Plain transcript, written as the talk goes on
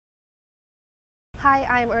Hi,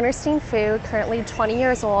 I'm Ernestine Fu, currently 20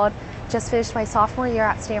 years old, just finished my sophomore year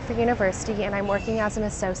at Stanford University, and I'm working as an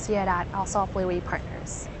associate at Alsop Louis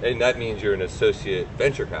Partners. And that means you're an associate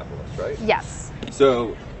venture capitalist, right? Yes.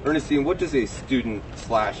 So, Ernestine, what does a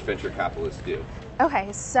student/venture capitalist do?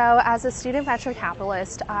 Okay, so as a student venture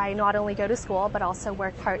capitalist, I not only go to school, but also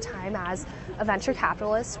work part-time as a venture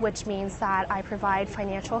capitalist, which means that I provide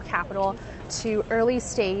financial capital to early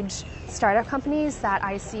stage startup companies that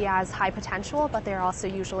I see as high potential, but they're also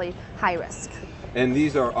usually high risk. And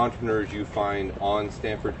these are entrepreneurs you find on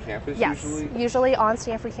Stanford campus usually? Yes, usually on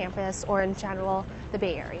Stanford campus or in general, the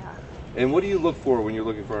Bay Area. And what do you look for when you're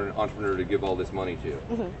looking for an entrepreneur to give all this money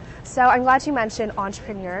to? So I'm glad you mentioned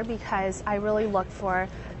entrepreneur because I really look for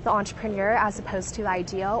the entrepreneur as opposed to the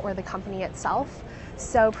idea or the company itself.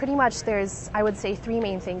 So pretty much there's, I would say, three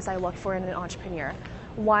main things I look for in an entrepreneur.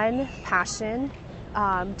 One, passion.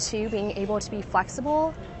 Two, being able to be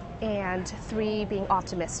flexible. And three, being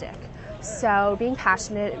optimistic. So being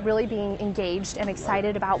passionate, really being engaged and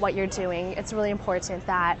excited about what you're doing. It's really important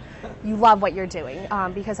that you love what you're doing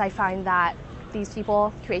because I find that these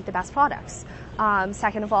people create the best products.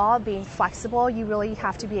 Second of all, being flexible, you really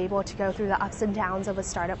have to be able to go through the ups and downs of a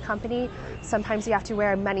startup company. Sometimes you have to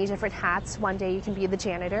wear many different hats. One day you can be the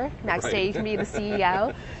janitor, next day you can be the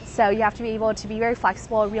CEO. So you have to be able to be very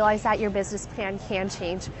flexible, realize that your business plan can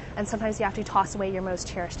change, and sometimes you have to toss away your most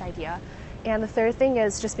cherished idea. And the third thing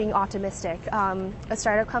is just being optimistic. A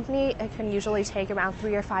startup company, it can usually take around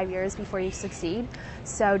 3 or 5 years before you succeed.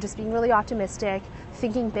 So just being really optimistic,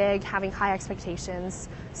 thinking big, having high expectations.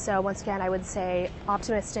 So once again, I would say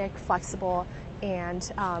optimistic, flexible,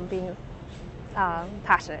 and being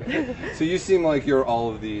passionate. So you seem like you're all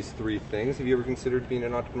of these three things. Have you ever considered being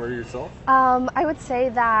an entrepreneur yourself? I would say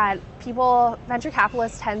that venture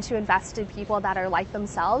capitalists tend to invest in people that are like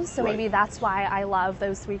themselves, so maybe that's why I love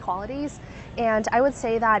those three qualities. And I would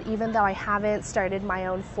say that even though I haven't started my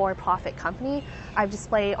own for-profit company, I've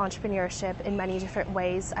displayed entrepreneurship in many different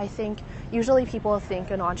ways. I think usually people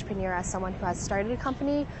think an entrepreneur as someone who has started a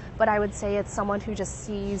company, but I would say it's someone who just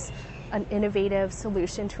sees an innovative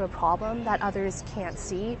solution to a problem that others can't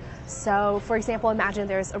see. So, for example, imagine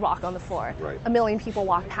there's a rock on the floor. A million people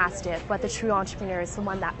walk past it, but the true entrepreneur is the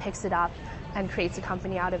one that picks it up and creates a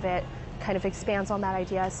company out of it, kind of expands on that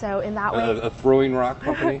idea. So in that way... A throwing rock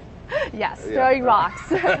company? Yes, throwing rocks.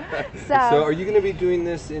 So are you going to be doing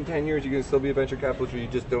this in 10 years? Are you going to still be a venture capitalist or you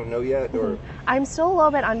just don't know yet? Or? I'm still a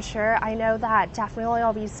little bit unsure. I know that definitely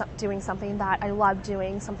I'll be doing something that I love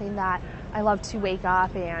doing, something that I love to wake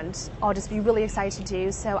up and I'll just be really excited to do.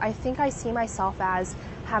 So I think I see myself as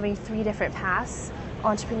having three different paths: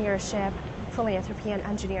 entrepreneurship, philanthropy, and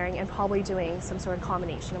engineering, and probably doing some sort of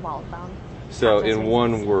combination of all of them. So in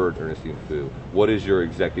one word, Ernestine Fu, what is your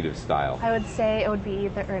executive style? I would say it would be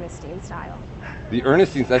the Ernestine style. The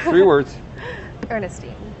Ernestine, that's 3 words.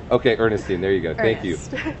 Ernestine. Okay, Ernestine, there you go. Thank you.